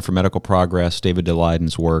the Center for Medical Progress, David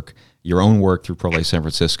Daleiden's work, your own work through Pro-Life San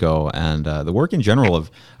Francisco, and the work in general of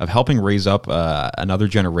helping raise up another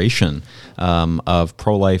generation of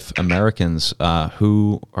pro-life Americans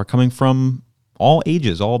who are coming from all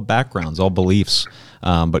ages, all backgrounds, all beliefs,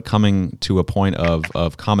 but coming to a point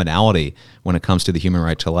of commonality when it comes to the human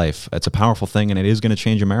right to life. It's a powerful thing, and it is going to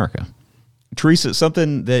change America. Teresa,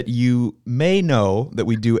 something that you may know that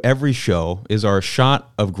we do every show is our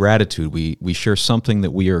shot of gratitude. We share something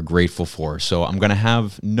that we are grateful for. So I'm going to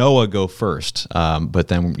have Noah go first, but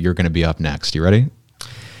then you're going to be up next. You ready?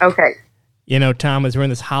 Okay. Tom, as we're in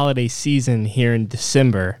this holiday season here in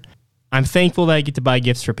December, I'm thankful that I get to buy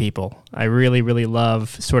gifts for people. I really, really love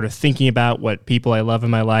sort of thinking about what people I love in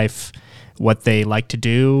my life, what they like to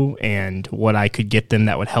do, and what I could get them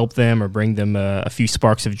that would help them or bring them a few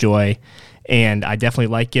sparks of joy. And I definitely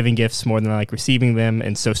like giving gifts more than I like receiving them.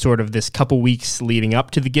 And so sort of this couple weeks leading up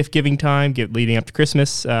to the gift-giving time, leading up to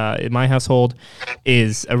Christmas in my household,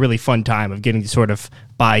 is a really fun time of getting to sort of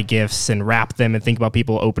buy gifts and wrap them and think about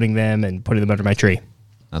people opening them and putting them under my tree.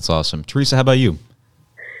 That's awesome. Teresa, how about you?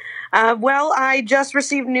 Well, I just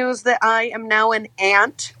received news that I am now an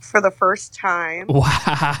aunt for the first time. Wow.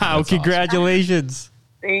 That's congratulations. Awesome.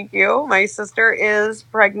 Thank you. My sister is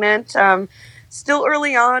pregnant. Still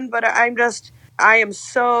early on, but I am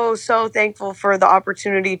so, so thankful for the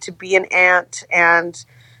opportunity to be an aunt and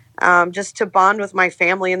just to bond with my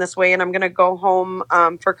family in this way. And I'm going to go home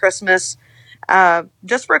for Christmas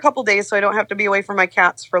just for a couple days, so I don't have to be away from my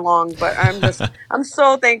cats for long. But I'm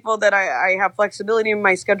so thankful that I have flexibility in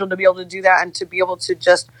my schedule to be able to do that and to be able to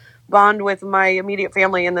just bond with my immediate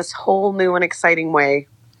family in this whole new and exciting way.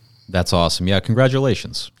 That's awesome. Yeah,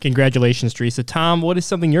 congratulations. Congratulations, Teresa. Tom, what is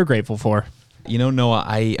something you're grateful for? Noah,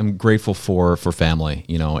 I am grateful for family.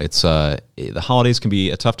 It's the holidays can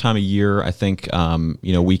be a tough time of year. I think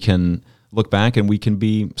we can look back and we can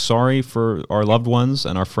be sorry for our loved ones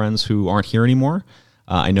and our friends who aren't here anymore.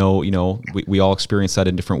 I know we all experience that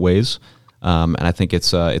in different ways, and I think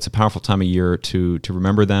it's a powerful time of year to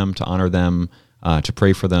remember them, to honor them, to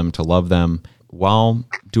pray for them, to love them, while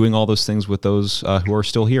doing all those things with those who are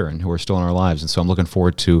still here and who are still in our lives. And so I'm looking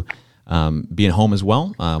forward to being home as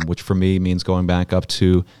well, which for me means going back up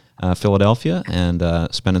to Philadelphia and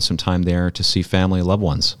spending some time there to see family and loved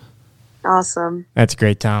ones. Awesome. That's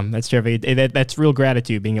great, Tom. That's terrific. That's real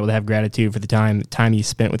gratitude, being able to have gratitude for the time you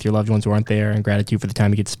spent with your loved ones who aren't there, and gratitude for the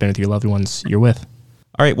time you get to spend with your loved ones you're with.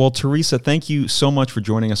 All right. Well, Teresa, thank you so much for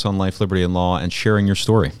joining us on Life, Liberty, and Law and sharing your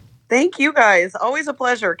story. Thank you, guys. Always a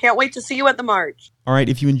pleasure. Can't wait to see you at the March. All right.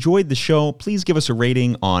 If you enjoyed the show, please give us a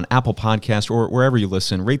rating on Apple Podcasts or wherever you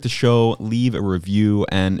listen. Rate the show, leave a review,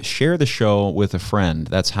 and share the show with a friend.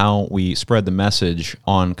 That's how we spread the message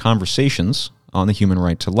on conversations on the human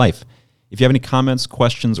right to life. If you have any comments,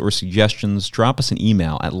 questions, or suggestions, drop us an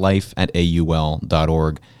email at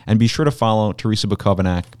life@aul.org. And be sure to follow Teresa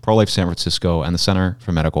Bukovac, Pro-Life San Francisco, and the Center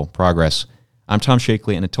for Medical Progress. I'm Tom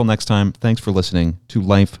Shakely, and until next time, thanks for listening to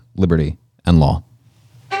Life, Liberty, and Law.